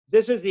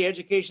This is the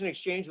Education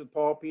Exchange with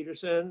Paul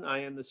Peterson. I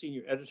am the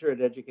senior editor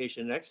at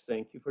Education Next.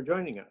 Thank you for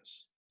joining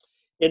us.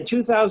 In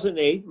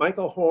 2008,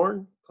 Michael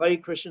Horn, Clay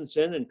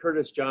Christensen, and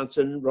Curtis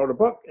Johnson wrote a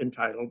book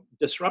entitled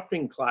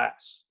Disrupting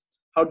Class: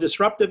 How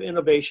Disruptive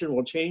Innovation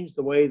Will Change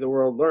the Way the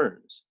World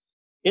Learns.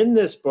 In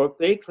this book,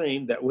 they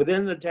claimed that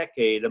within a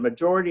decade, a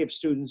majority of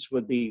students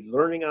would be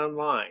learning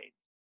online.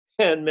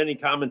 And many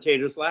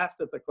commentators laughed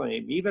at the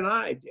claim. Even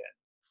I did.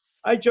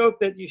 I joke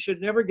that you should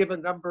never give a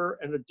number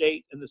and a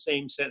date in the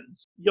same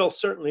sentence. You'll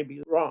certainly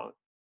be wrong.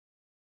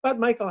 But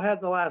Michael had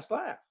the last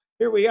laugh.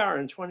 Here we are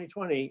in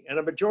 2020, and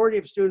a majority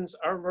of students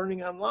are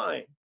learning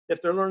online,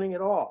 if they're learning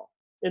at all.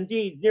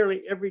 Indeed,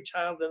 nearly every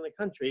child in the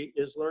country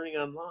is learning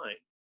online.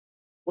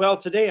 Well,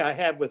 today I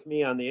have with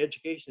me on the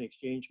Education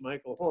Exchange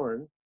Michael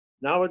Horn,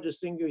 now a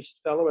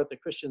distinguished fellow at the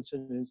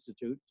Christensen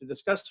Institute, to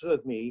discuss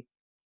with me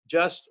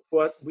just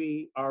what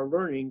we are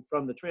learning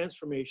from the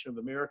transformation of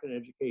American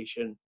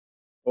education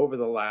over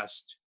the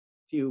last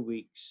few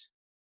weeks.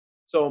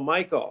 So,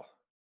 Michael,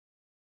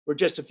 we're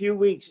just a few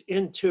weeks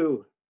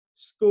into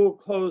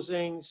school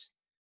closings.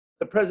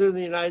 The President of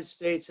the United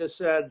States has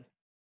said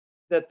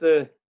that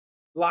the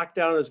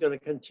lockdown is going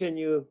to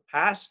continue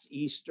past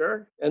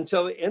Easter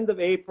until the end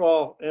of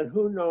April, and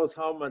who knows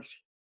how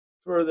much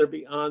further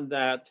beyond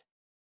that.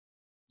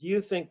 Do you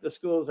think the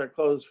schools are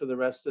closed for the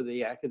rest of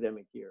the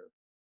academic year?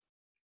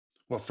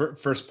 Well,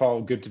 first,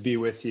 Paul, good to be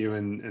with you.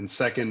 And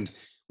second,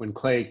 when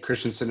Clay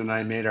Christensen and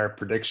I made our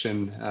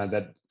prediction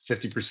that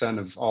 50%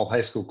 of all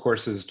high school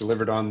courses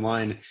delivered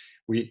online,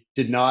 we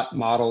did not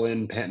model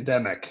in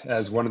pandemic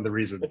as one of the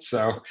reasons.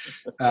 So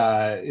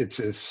it's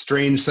a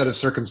strange set of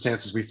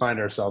circumstances we find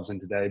ourselves in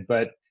today.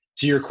 But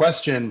to your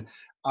question,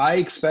 I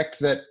expect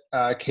that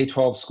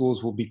K-12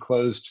 schools will be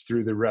closed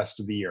through the rest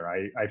of the year.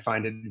 I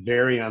find it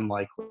very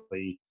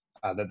unlikely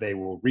that they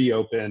will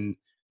reopen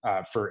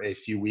for a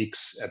few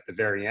weeks at the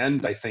very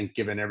end. I think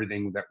given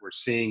everything that we're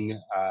seeing,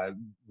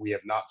 we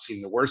have not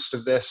seen the worst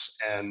of this,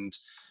 and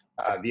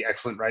the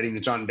excellent writing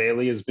that John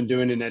Bailey has been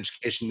doing in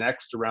Education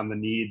Next around the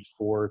need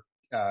for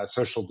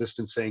social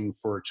distancing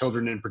for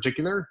children in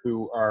particular,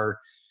 who are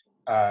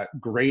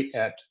great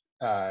at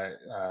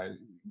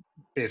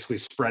basically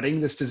spreading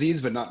this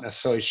disease, but not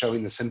necessarily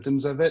showing the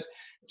symptoms of it,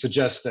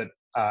 suggests that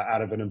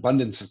out of an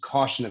abundance of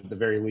caution at the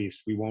very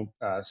least, we won't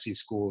see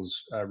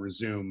schools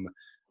resume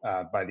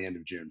by the end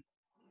of June.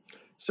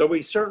 So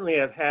we certainly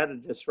have had a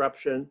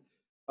disruption.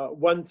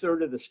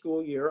 1/3 of the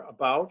school year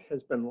about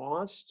has been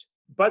lost,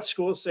 but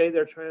schools say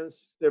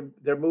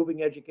they're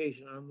moving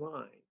education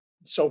online.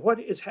 So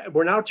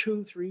we're now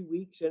 2-3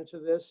 weeks into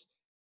this.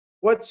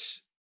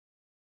 What's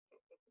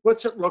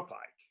it look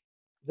like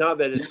now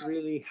that it's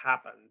really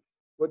happened?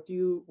 What do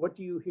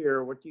you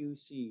hear? What do you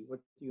see?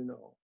 What do you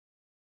know?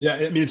 Yeah,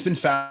 I mean, it's been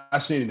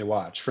fascinating to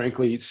watch.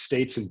 Frankly,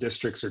 states and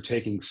districts are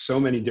taking so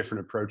many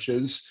different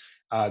approaches.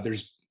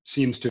 There's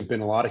seems to have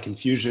been a lot of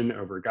confusion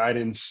over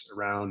guidance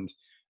around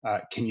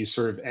can you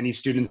serve any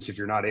students if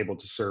you're not able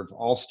to serve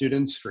all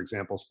students, for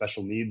example,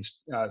 special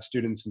needs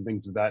students and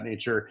things of that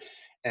nature.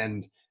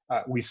 And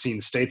we've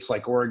seen states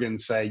like Oregon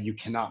say you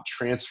cannot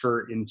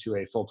transfer into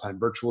a full-time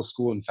virtual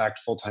school. In fact,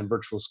 full-time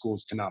virtual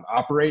schools cannot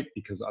operate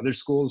because other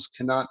schools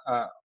cannot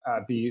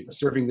be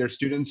serving their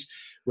students,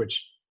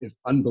 which is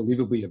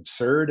unbelievably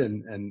absurd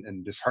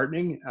and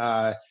disheartening.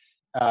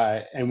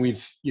 And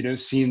we've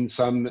seen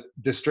some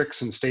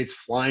districts and states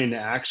fly into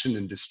action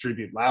and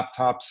distribute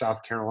laptops.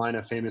 South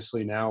Carolina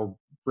famously now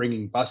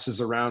bringing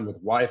buses around with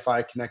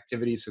Wi-Fi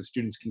connectivity so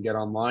students can get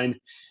online.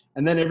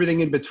 And then everything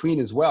in between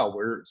as well,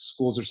 where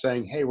schools are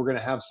saying, hey, we're going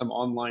to have some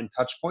online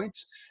touch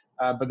points,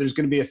 but there's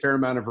going to be a fair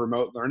amount of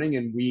remote learning.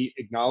 And we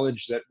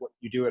acknowledge that what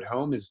you do at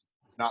home is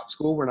not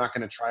school. We're not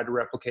going to try to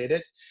replicate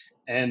it.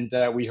 And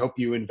we hope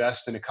you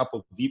invest in a couple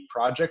of deep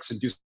projects and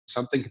do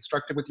something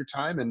constructive with your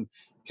time and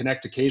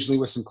connect occasionally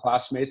with some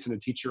classmates and a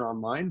teacher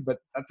online, but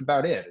that's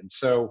about it. And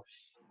so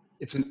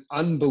it's an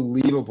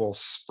unbelievable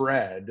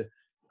spread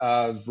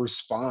of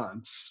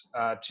response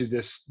to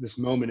this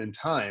moment in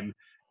time.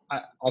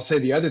 I'll say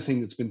the other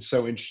thing that's been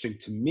so interesting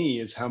to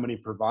me is how many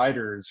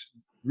providers,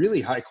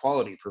 really high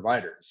quality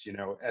providers,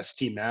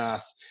 ST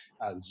Math,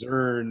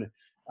 Zern,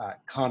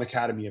 Khan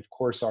Academy, of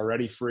course,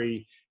 already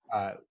free,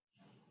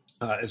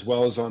 as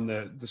well as on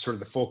the sort of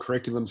the full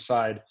curriculum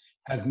side,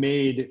 have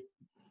made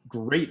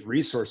great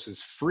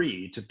resources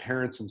free to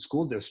parents and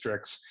school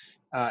districts.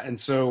 And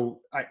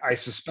so I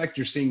suspect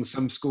you're seeing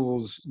some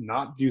schools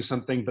not do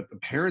something, but the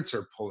parents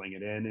are pulling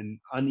it in and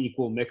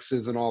unequal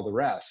mixes and all the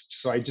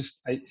rest. So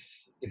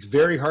it's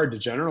very hard to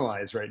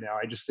generalize right now.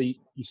 I just think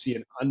you see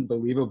an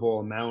unbelievable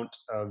amount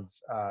of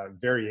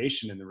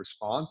variation in the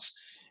response.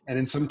 And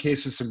in some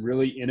cases, some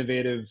really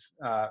innovative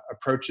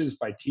approaches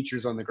by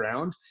teachers on the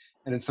ground.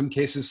 And in some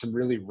cases, some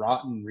really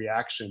rotten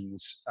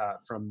reactions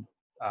from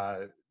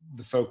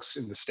the folks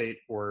in the state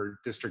or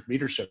district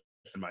leadership,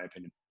 in my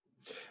opinion.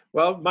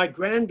 Well, my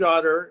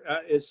granddaughter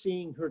is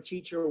seeing her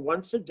teacher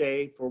once a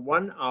day for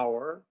 1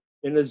 hour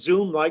in a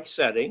Zoom-like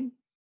setting.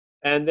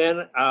 And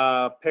then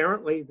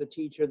apparently the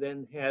teacher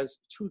then has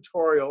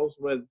tutorials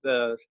with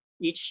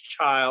each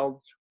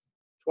child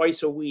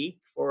twice a week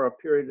for a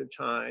period of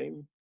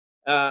time.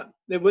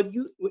 Then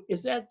do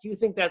you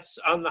think that's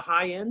on the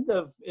high end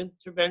of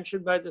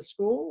intervention by the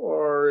school,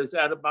 or is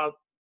that about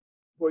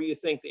where you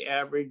think the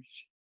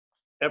average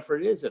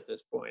effort is at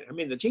this point? I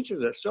mean, the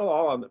teachers are still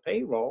all on the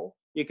payroll.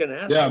 You can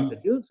ask them Yeah, to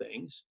do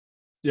things.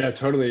 yeah,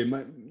 totally.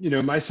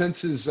 My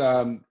sense is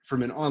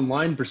from an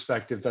online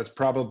perspective, that's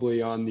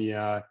probably on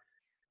the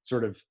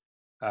sort of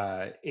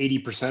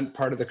 80%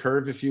 part of the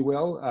curve, if you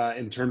will,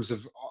 in terms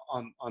of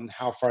on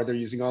how far they're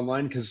using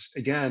online. Because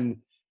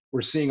again,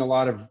 we're seeing a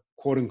lot of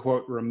quote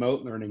unquote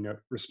remote learning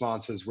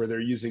responses where they're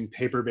using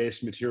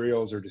paper-based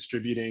materials or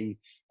distributing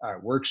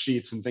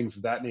worksheets and things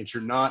of that nature,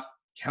 not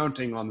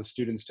counting on the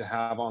students to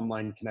have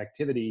online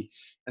connectivity.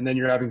 And then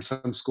you're having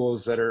some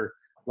schools that are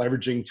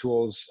leveraging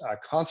tools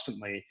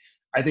constantly.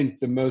 I think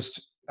the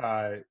most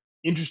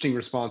interesting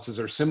responses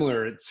are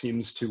similar, it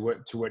seems, to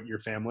what your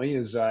family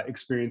is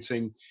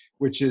experiencing,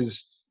 which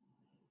is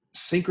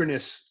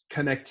synchronous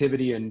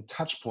connectivity and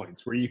touch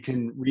points where you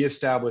can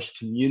reestablish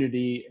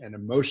community and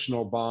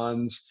emotional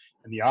bonds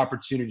and the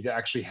opportunity to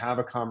actually have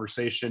a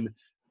conversation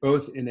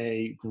both in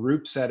a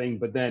group setting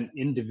but then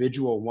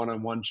individual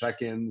one-on-one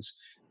check-ins,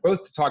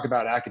 both to talk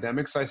about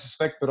academics, I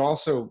suspect, but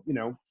also,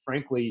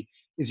 frankly,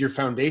 is your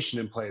foundation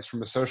in place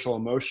from a social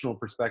emotional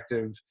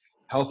perspective,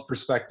 health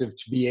perspective,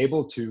 to be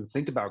able to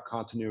think about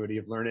continuity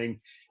of learning,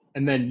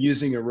 and then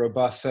using a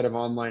robust set of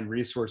online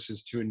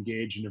resources to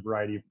engage in a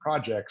variety of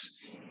projects.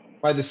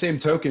 By the same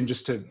token,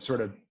 just to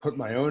sort of put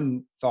my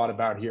own thought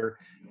about here,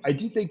 I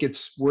do think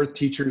it's worth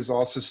teachers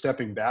also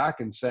stepping back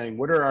and saying,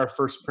 what are our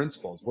first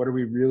principles? What do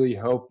we really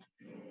hope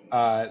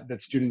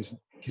that students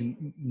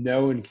can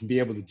know and can be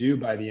able to do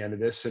by the end of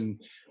this? And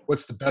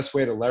what's the best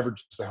way to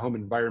leverage the home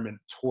environment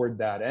toward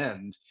that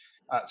end?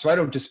 So I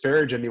don't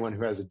disparage anyone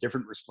who has a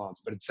different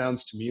response, but it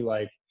sounds to me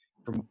like,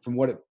 from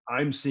what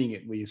I'm seeing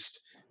at least,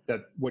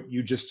 that what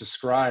you just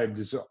described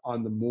is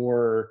on the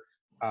more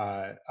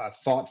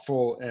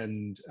thoughtful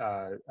and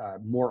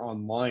more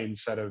online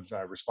set of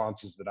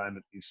responses that I'm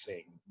at least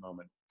seeing at the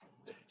moment.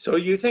 So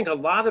you think a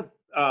lot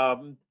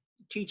of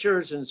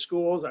teachers and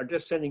schools are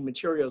just sending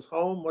materials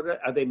home?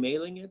 Are they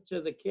mailing it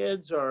to the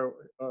kids, or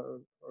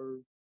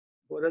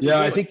what are they Yeah,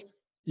 I doing? think,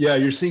 yeah,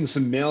 you're seeing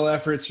some mail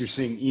efforts, you're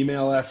seeing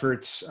email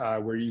efforts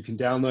where you can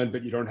download,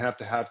 but you don't have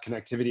to have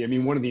connectivity. I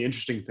mean, one of the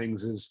interesting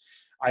things is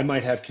I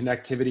might have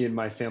connectivity in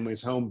my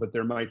family's home, but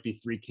there might be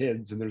 3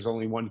 kids and there's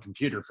only one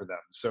computer for them.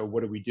 So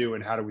what do we do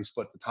and how do we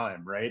split the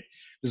time, right?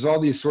 There's all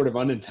these sort of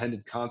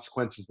unintended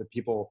consequences that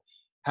people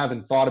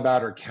haven't thought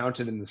about or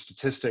counted in the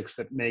statistics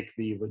that make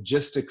the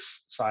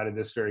logistics side of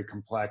this very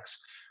complex.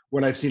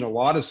 What I've seen a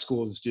lot of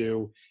schools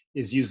do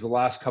is use the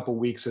last couple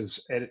weeks as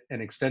an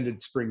extended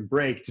spring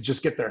break to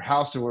just get their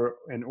house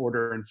in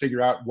order and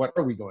figure out what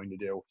are we going to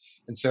do.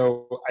 And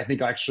so I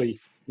think actually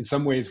in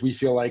some ways we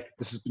feel like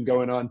this has been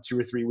going on 2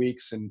 or 3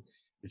 weeks and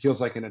it feels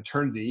like an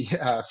eternity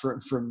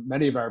from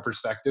many of our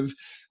perspective.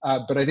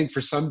 But I think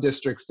for some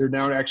districts, they're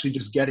now actually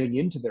just getting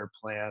into their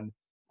plan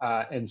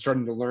and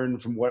starting to learn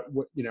from what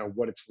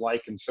it's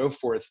like and so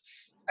forth.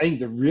 I think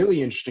the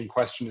really interesting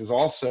question is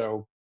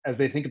also, as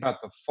they think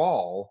about the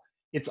fall,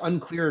 it's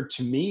unclear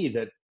to me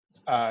that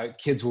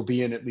kids will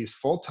be in at least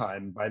full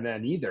time by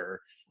then either.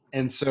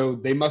 And so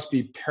they must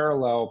be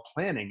parallel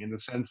planning in the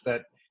sense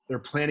that they're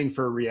planning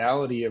for a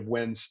reality of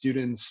when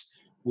students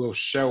will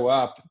show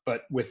up,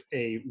 but with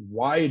a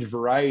wide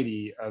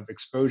variety of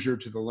exposure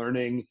to the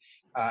learning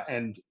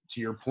and,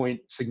 to your point,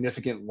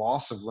 significant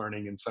loss of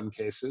learning in some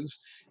cases.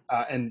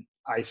 And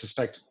I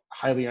suspect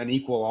highly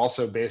unequal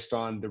also based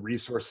on the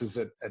resources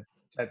at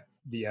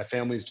the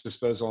family's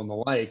disposal and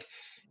the like.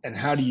 And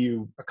how do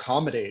you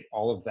accommodate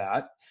all of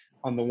that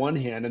on the one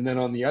hand? And then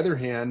on the other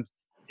hand,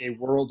 a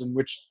world in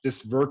which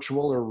this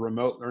virtual or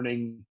remote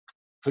learning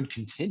could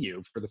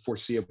continue for the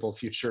foreseeable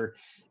future.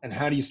 And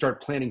how do you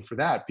start planning for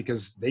that?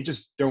 Because they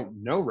just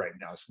don't know right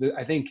now. So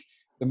I think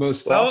the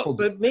most Well, thoughtful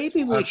but districts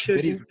maybe will we have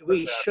committees shouldn't. that look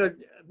We at. should.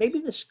 Maybe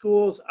the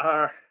schools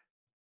are.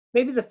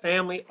 Maybe the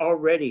family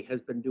already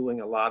has been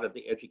doing a lot of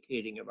the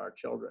educating of our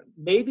children.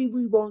 Maybe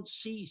we won't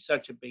see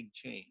such a big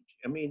change.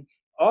 I mean,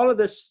 all of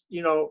this,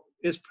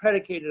 is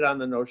predicated on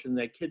the notion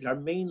that kids are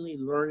mainly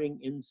learning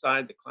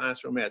inside the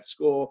classroom at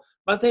school,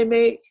 but they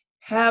may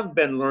have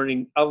been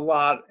learning a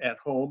lot at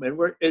home. And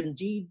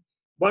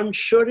one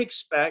should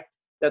expect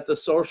that the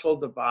social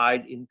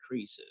divide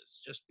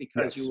increases, just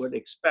because you Yes. would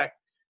expect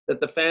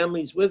that the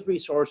families with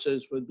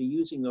resources would be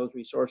using those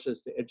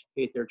resources to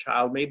educate their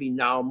child, maybe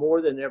now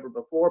more than ever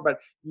before, but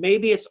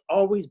maybe it's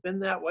always been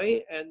that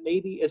way, and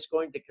maybe it's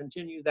going to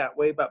continue that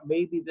way, but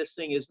maybe this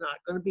thing is not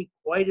going to be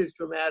quite as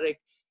dramatic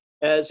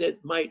as it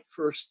might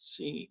first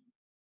seem.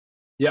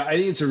 Yeah, I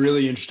think it's a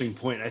really interesting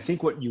point. I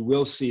think what you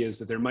will see is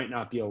that there might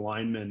not be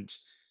alignment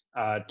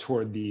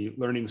toward the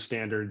learning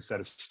standards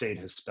that a state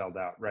has spelled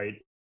out, right?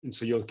 And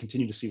so you'll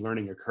continue to see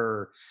learning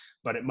occur,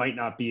 but it might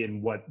not be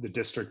in what the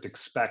district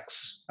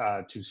expects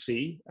to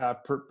see,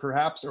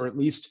 perhaps, or at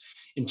least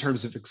in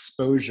terms of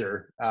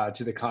exposure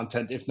to the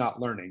content, if not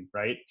learning,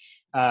 right?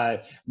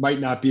 Might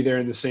not be there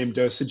in the same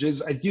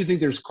dosages. I do think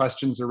there's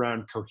questions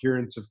around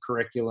coherence of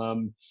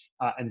curriculum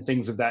and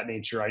things of that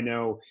nature. I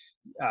know,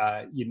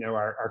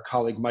 our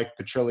colleague Mike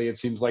Petrilli, it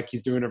seems like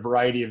he's doing a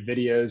variety of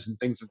videos and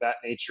things of that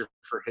nature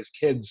for his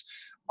kids.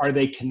 Are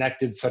they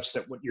connected such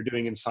that what you're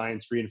doing in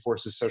science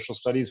reinforces social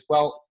studies?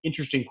 Well,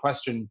 interesting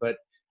question, but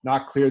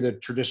not clear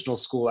that traditional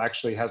school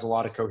actually has a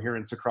lot of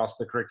coherence across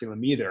the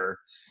curriculum either.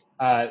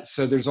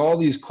 So there's all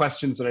these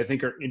questions that I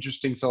think are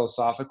interesting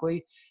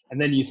philosophically. And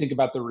then you think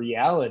about the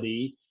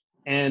reality,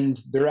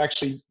 and they're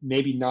actually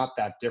maybe not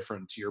that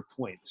different, to your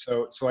point.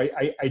 So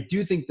I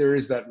do think there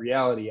is that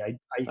reality.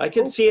 I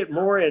can see it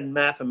more in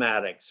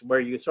mathematics, where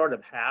you sort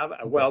of have a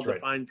That's right.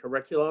 well-defined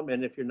curriculum,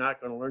 and if you're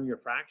not going to learn your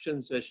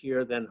fractions this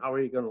year, then how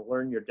are you going to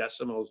learn your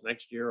decimals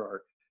next year,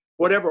 or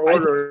whatever I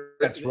think order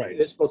that's right.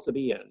 it's supposed to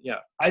be in? Yeah.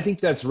 I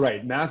think that's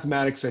right.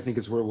 Mathematics, I think,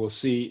 is where we'll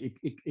see,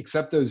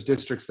 except those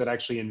districts that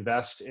actually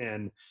invest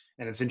in.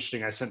 And it's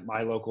interesting. I sent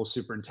my local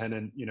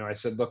superintendent, I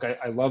said, look,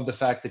 I love the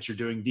fact that you're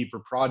doing deeper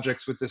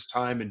projects with this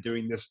time and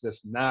doing this,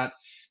 and that.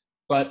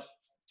 But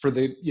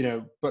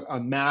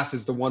but math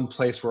is the one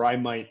place where I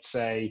might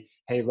say,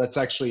 hey, let's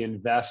actually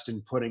invest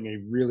in putting a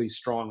really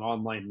strong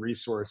online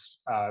resource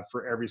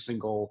for every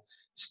single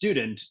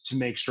student to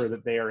make sure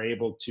that they are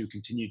able to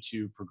continue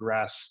to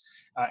progress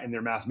in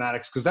their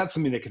mathematics, because that's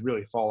something that could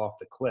really fall off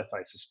the cliff,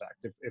 I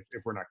suspect,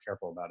 if we're not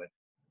careful about it.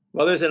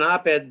 Well, there's an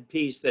op-ed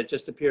piece that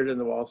just appeared in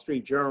the Wall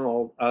Street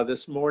Journal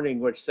this morning,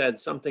 which said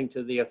something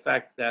to the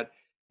effect that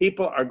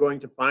people are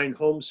going to find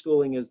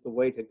homeschooling is the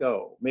way to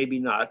go. Maybe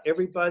not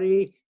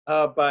everybody,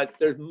 but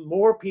there's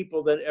more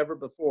people than ever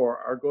before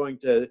are going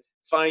to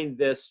find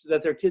this,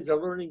 that their kids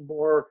are learning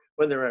more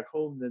when they're at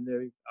home than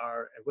they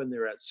are when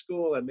they're at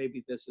school, and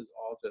maybe this is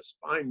all just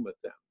fine with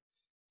them.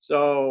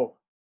 So,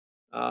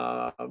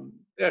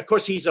 of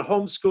course, he's a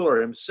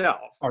homeschooler himself.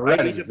 Right?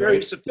 Already, He's a very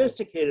right?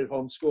 sophisticated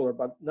homeschooler,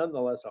 but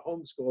nonetheless a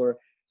homeschooler.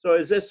 So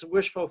is this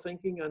wishful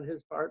thinking on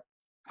his part?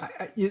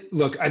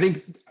 Look, I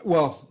think,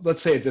 well,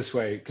 let's say it this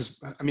way, because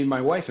I mean,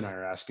 my wife and I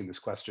are asking this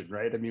question,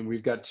 right? I mean,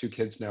 we've got 2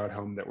 kids now at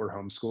home that we're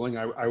homeschooling.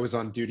 I was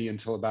on duty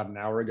until about an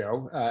hour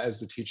ago as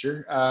the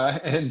teacher,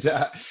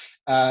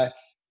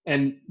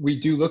 and we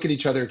do look at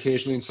each other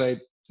occasionally and say,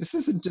 this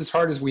isn't as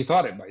hard as we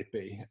thought it might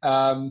be.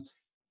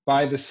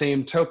 By the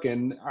same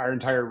token, our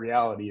entire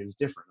reality is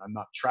different. I'm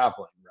not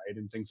traveling, right,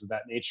 and things of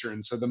that nature.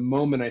 And so the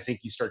moment I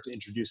think you start to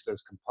introduce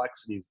those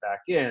complexities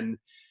back in,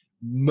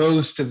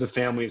 most of the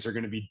families are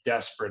going to be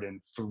desperate and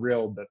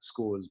thrilled that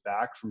school is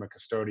back from a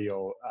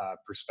custodial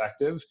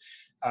perspective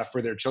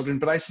for their children.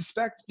 But I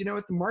suspect,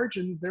 at the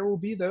margins, there will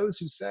be those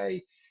who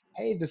say,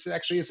 hey, this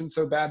actually isn't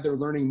so bad. They're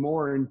learning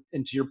more.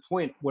 And to your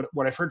point,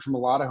 what I've heard from a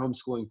lot of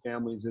homeschooling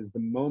families is the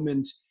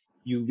moment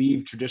you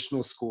leave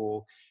traditional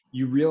school,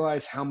 you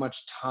realize how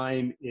much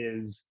time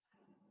is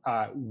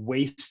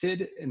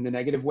wasted in the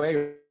negative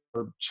way,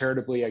 or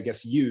charitably, I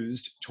guess,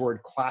 used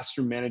toward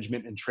classroom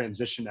management and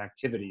transition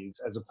activities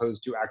as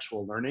opposed to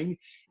actual learning,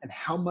 and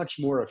how much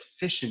more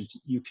efficient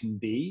you can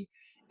be.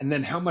 And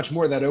then how much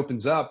more that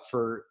opens up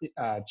for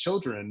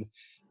children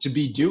to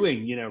be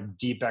doing,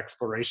 deep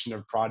exploration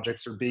of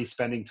projects, or be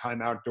spending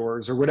time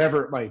outdoors, or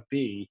whatever it might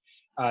be,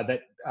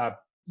 that,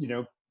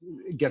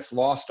 gets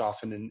lost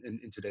often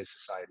in today's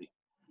society.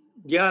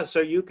 Yeah, so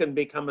you can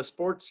become a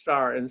sports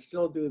star and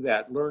still do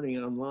that,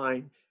 learning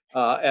online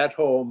at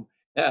home,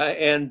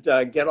 and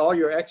get all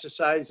your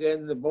exercise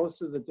in the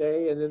most of the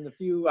day, and then the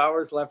few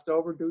hours left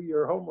over, do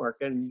your homework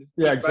and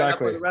Yeah, keep right up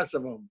with exactly. the rest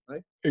of them,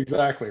 right?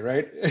 Exactly,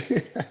 right?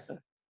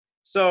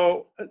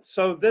 So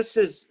this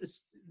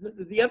is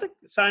the other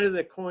side of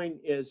the coin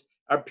is,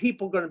 are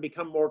people going to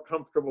become more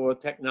comfortable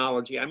with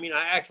technology? I mean,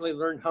 I actually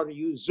learned how to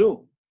use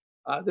Zoom.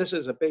 This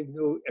is a big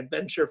new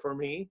adventure for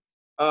me,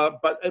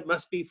 but it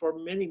must be for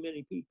many,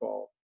 many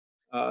people,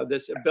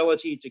 this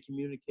ability to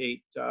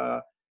communicate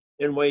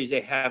in ways they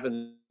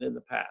haven't in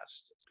the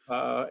past.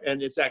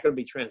 And is that going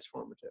to be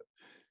transformative?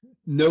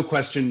 No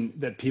question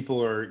that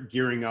people are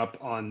gearing up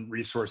on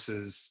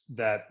resources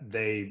that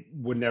they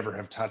would never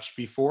have touched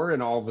before,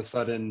 and all of a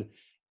sudden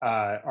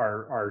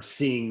are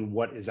seeing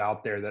what is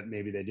out there that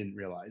maybe they didn't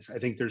realize. I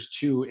think there's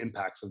 2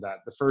 impacts of that.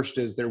 The first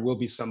is there will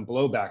be some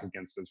blowback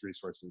against those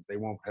resources. They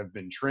won't have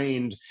been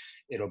trained.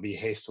 It'll be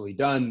hastily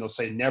done. They'll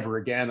say, never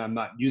again, I'm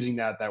not using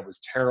that. That was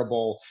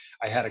terrible.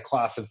 I had a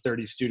class of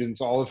 30 students,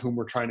 all of whom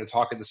were trying to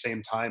talk at the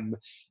same time,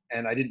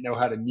 and I didn't know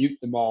how to mute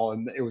them all.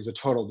 And it was a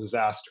total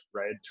disaster,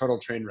 right? Total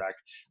train wreck.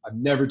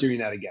 I'm never doing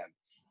that again.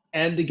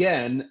 And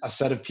again, a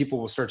set of people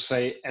will start to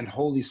say, and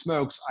holy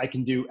smokes, I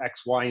can do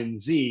X, Y, and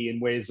Z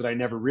in ways that I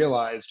never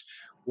realized.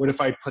 What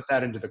if I put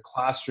that into the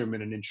classroom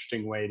in an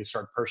interesting way to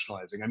start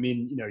personalizing? I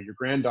mean, your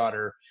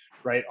granddaughter,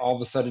 right, all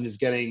of a sudden is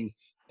getting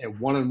a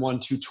one-on-one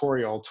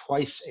tutorial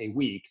twice a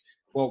week.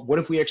 Well, what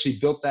if we actually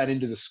built that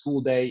into the school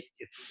day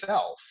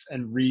itself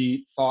and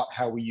rethought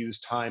how we use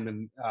time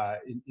in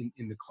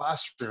the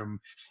classroom,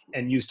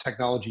 and use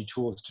technology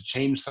tools to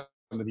change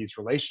some of these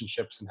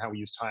relationships and how we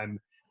use time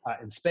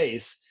and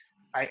space.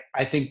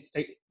 I think,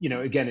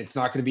 again, it's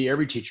not going to be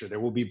every teacher. There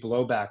will be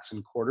blowbacks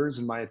and quarters,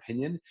 in my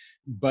opinion,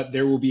 but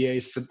there will be a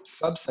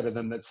subset of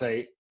them that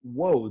say,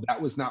 whoa,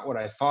 that was not what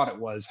I thought it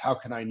was. How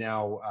can I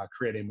now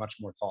create a much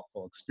more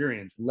thoughtful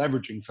experience,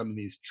 leveraging some of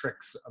these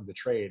tricks of the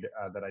trade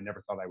that I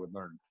never thought I would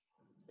learn?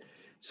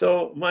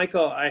 So,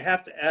 Michael, I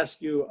have to ask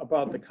you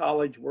about the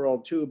college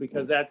world too,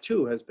 because that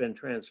too has been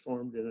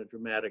transformed in a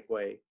dramatic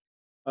way.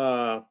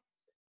 Uh,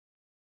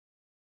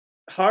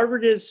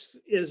 Harvard is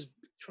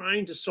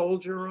trying to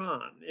soldier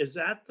on. Is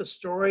that the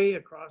story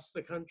across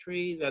the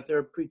country, that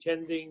they're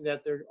pretending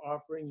that they're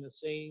offering the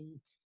same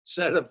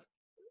set of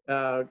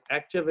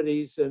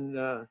activities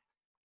and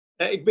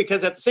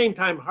because at the same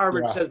time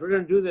Harvard Yeah. says we're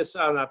going to do this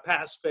on a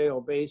pass-fail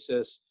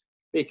basis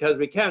because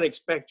we can't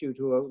expect you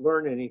to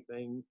learn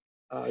anything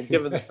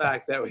given the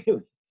fact that we.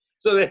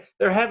 So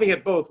they're having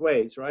it both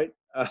ways, right?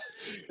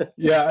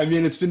 Yeah, I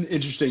mean, it's been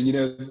interesting.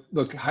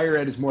 Look, higher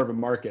ed is more of a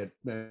market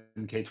than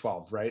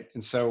K-12, right?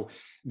 And so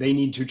they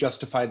need to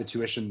justify the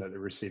tuition that they're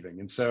receiving.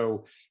 And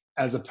so,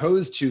 as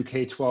opposed to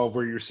K-12,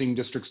 where you're seeing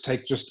districts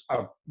take just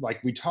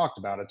like we talked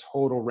about, a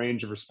total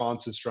range of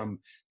responses from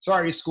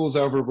 "sorry, school's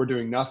over, we're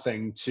doing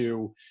nothing"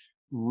 to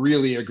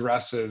really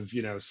aggressive,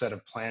 set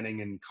of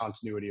planning and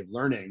continuity of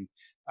learning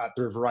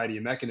through a variety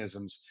of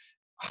mechanisms.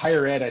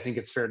 Higher ed, I think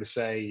it's fair to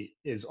say,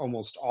 is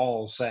almost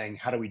all saying,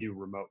 how do we do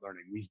remote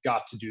learning? We've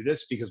got to do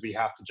this because we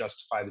have to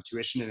justify the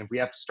tuition. And if we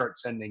have to start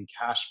sending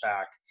cash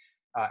back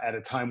at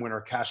a time when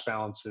our cash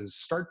balances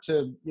start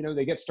to,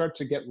 start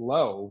to get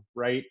low,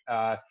 right?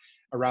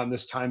 Around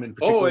this time, and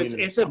Oh, particularly in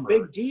the it's a summer,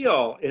 big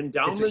deal. it's a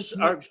Endowments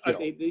huge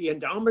deal. the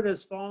endowment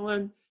has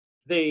fallen.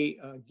 The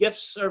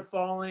gifts are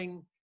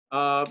falling.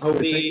 Oh,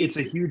 The it's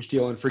a huge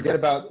deal. And forget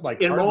about like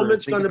Harvard.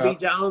 enrollment's Think going to be about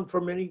down for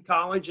many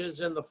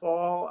colleges in the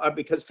fall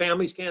because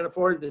families can't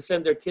afford to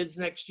send their kids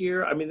next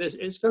year. I mean, this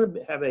is going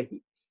to have a oh,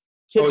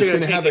 kids are it's going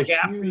going to to take have a a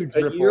gap huge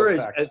a ripple year, as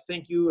I effect.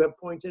 think you have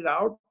pointed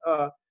out.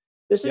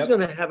 This is Yep. going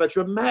to have a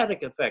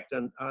dramatic effect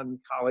on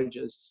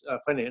colleges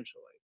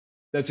financially.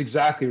 That's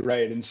exactly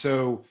right. And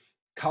so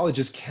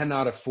colleges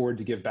cannot afford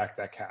to give back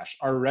that cash.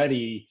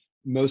 Already,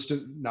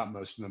 not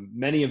most of them,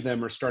 many of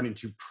them are starting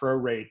to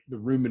prorate the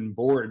room and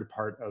board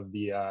part of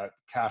the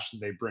cash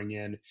that they bring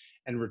in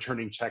and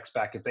returning checks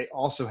back. If they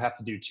also have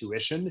to do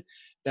tuition,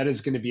 that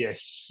is going to be a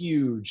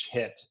huge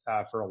hit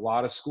for a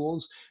lot of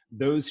schools.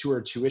 Those who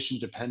are tuition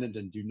dependent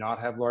and do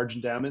not have large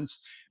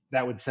endowments,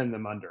 that would send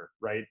them under,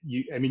 right?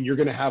 You're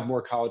going to have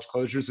more college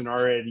closures, and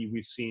already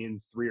we've seen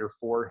 3 or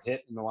 4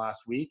 hit in the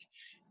last week.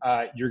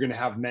 You're going to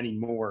have many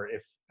more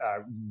if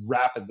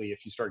rapidly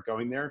if you start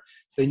going there.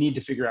 So they need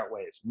to figure out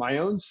ways. My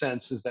own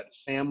sense is that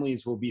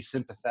families will be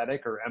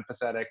sympathetic or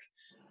empathetic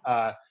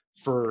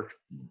for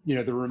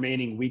the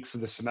remaining weeks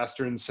of the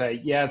semester and say,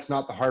 yeah, it's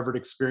not the Harvard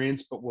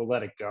experience, but we'll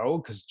let it go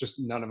because just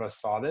none of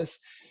us saw this.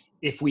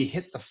 If we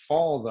hit the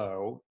fall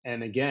though,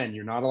 and again,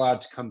 you're not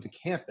allowed to come to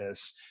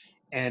campus,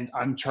 and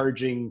I'm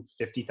charging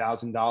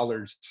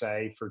 $50,000,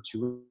 say, for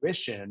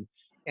tuition,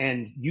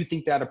 and you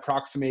think that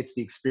approximates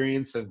the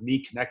experience of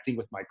me connecting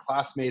with my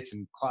classmates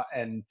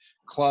and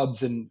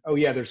clubs, and oh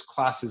yeah, there's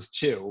classes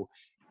too.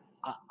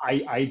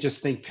 I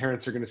just think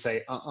parents are going to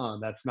say,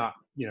 that's not,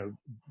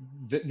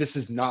 this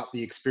is not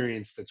the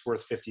experience that's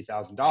worth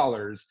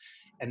 $50,000.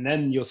 And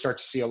then you'll start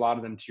to see a lot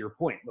of them, to your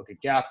point, look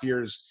at gap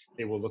years.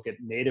 They will look at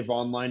native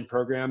online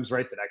programs,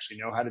 right, that actually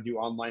know how to do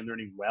online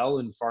learning well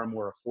and far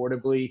more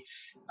affordably.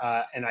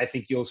 And I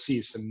think you'll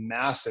see some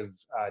massive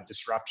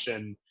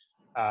disruption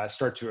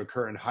start to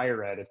occur in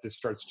higher ed if this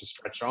starts to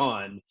stretch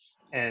on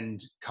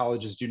and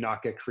colleges do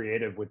not get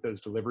creative with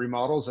those delivery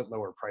models at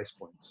lower price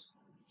points.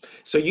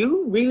 So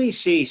you really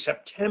see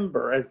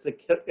September as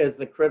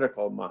the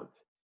critical month.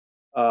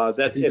 I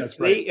That think that's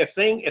right.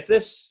 if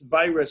this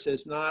virus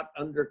is not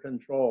under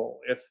control,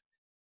 if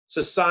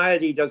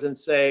society doesn't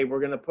say we're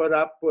going to put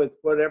up with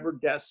whatever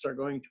deaths are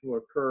going to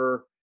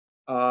occur,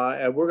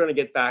 and we're going to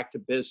get back to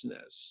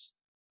business.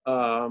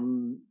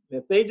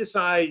 If they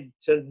decide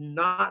to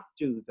not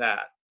do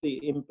that, the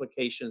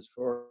implications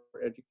for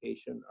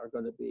education are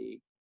going to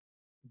be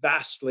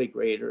vastly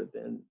greater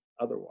than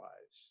otherwise.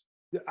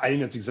 I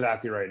think that's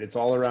exactly right. It's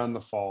all around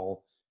the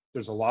fall.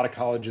 There's a lot of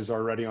colleges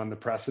already on the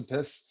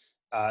precipice.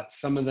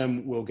 Some of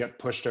them will get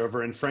pushed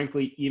over. And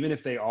frankly, even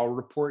if they all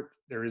report,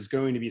 there is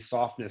going to be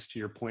softness, to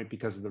your point,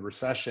 because of the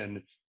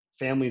recession.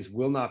 Families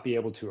will not be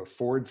able to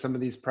afford some of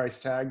these price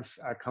tags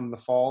come the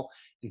fall,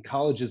 and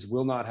colleges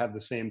will not have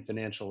the same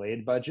financial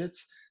aid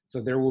budgets.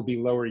 So there will be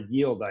lower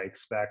yield, I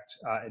expect,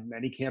 at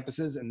many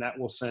campuses, and that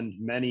will send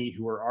many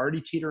who are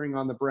already teetering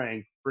on the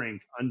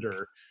brink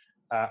under.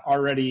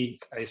 Already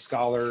a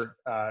scholar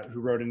who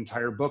wrote an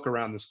entire book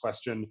around this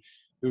question,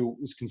 who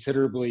was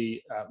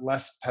considerably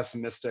less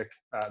pessimistic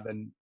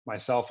than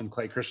myself and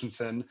Clay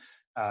Christensen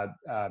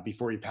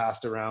before he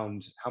passed,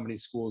 around how many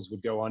schools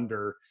would go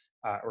under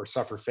or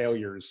suffer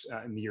failures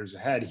in the years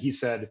ahead. He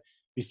said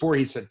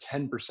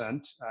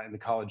 10% in the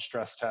college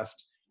stress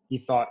test, he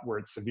thought were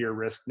at severe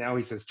risk. Now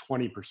he says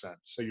 20%.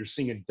 So you're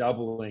seeing a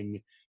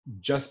doubling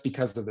just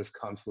because of this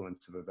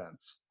confluence of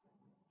events.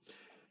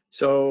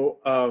 So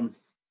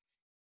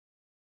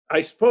I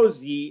suppose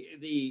the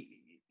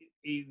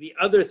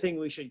other thing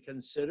we should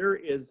consider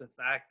is the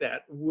fact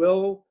that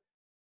will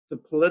the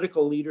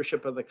political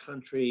leadership of the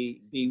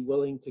country be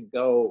willing to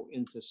go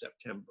into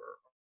September?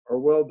 Or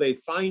will they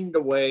find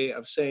a way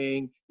of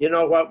saying, you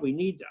know what, we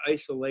need to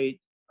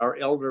isolate our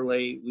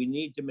elderly, we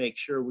need to make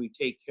sure we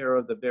take care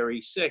of the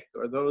very sick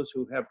or those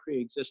who have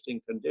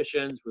pre-existing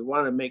conditions. We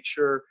want to make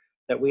sure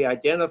that we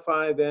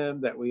identify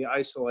them, that we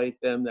isolate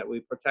them, that we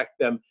protect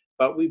them,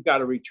 but we've got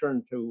to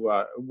return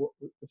to,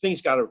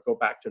 things got to go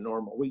back to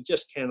normal. We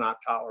just cannot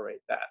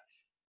tolerate that.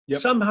 Yep.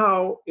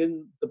 Somehow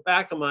in the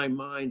back of my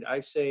mind, I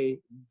say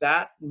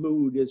that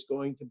mood is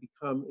going to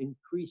become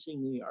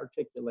increasingly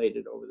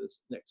articulated over this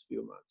next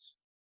few months.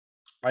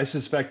 I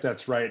suspect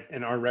that's right.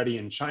 And already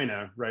in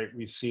China, right,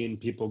 we've seen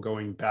people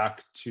going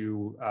back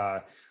to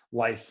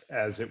life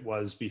as it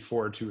was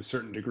before to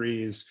certain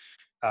degrees.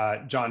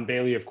 John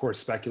Bailey, of course,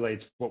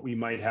 speculates what we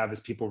might have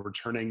as people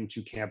returning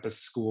to campus,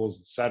 schools,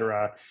 et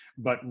cetera,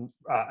 but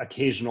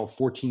occasional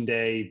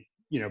 14-day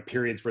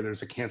periods where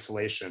there's a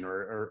cancellation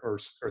or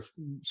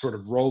sort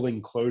of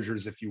rolling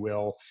closures, if you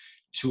will,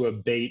 to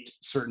abate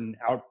certain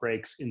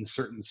outbreaks in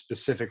certain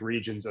specific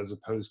regions as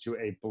opposed to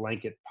a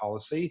blanket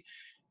policy.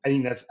 I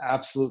think that's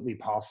absolutely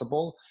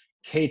possible.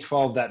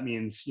 K-12, that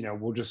means,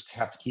 we'll just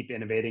have to keep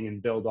innovating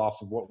and build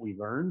off of what we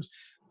learned.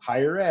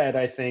 Higher ed,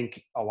 I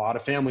think a lot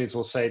of families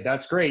will say,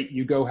 that's great,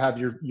 you go have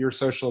your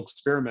social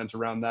experiment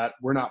around that.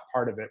 We're not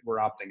part of it, we're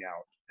opting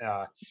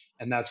out.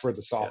 And that's where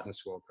the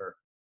softness will occur.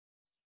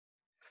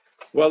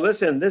 Well,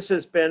 listen, this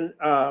has been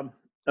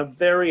a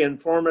very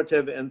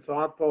informative and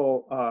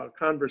thoughtful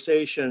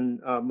conversation,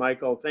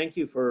 Michael. Thank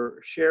you for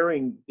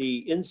sharing the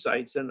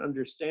insights and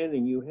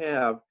understanding you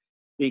have,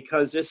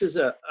 because this is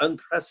an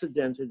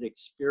unprecedented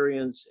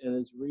experience and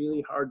it's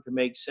really hard to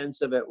make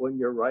sense of it when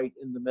you're right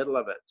in the middle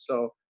of it.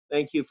 So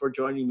thank you for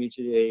joining me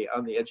today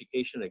on the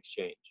Education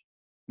Exchange.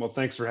 Well,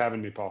 thanks for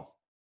having me, Paul.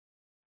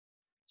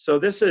 So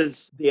this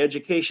is the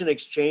Education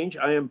Exchange.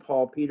 I am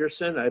Paul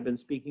Peterson. I've been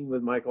speaking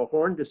with Michael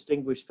Horn,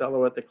 Distinguished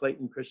Fellow at the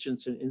Clayton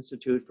Christensen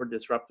Institute for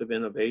Disruptive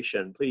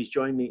Innovation. Please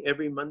join me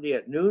every Monday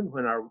at noon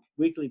when our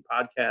weekly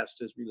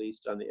podcast is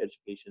released on the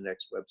Education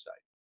Next website.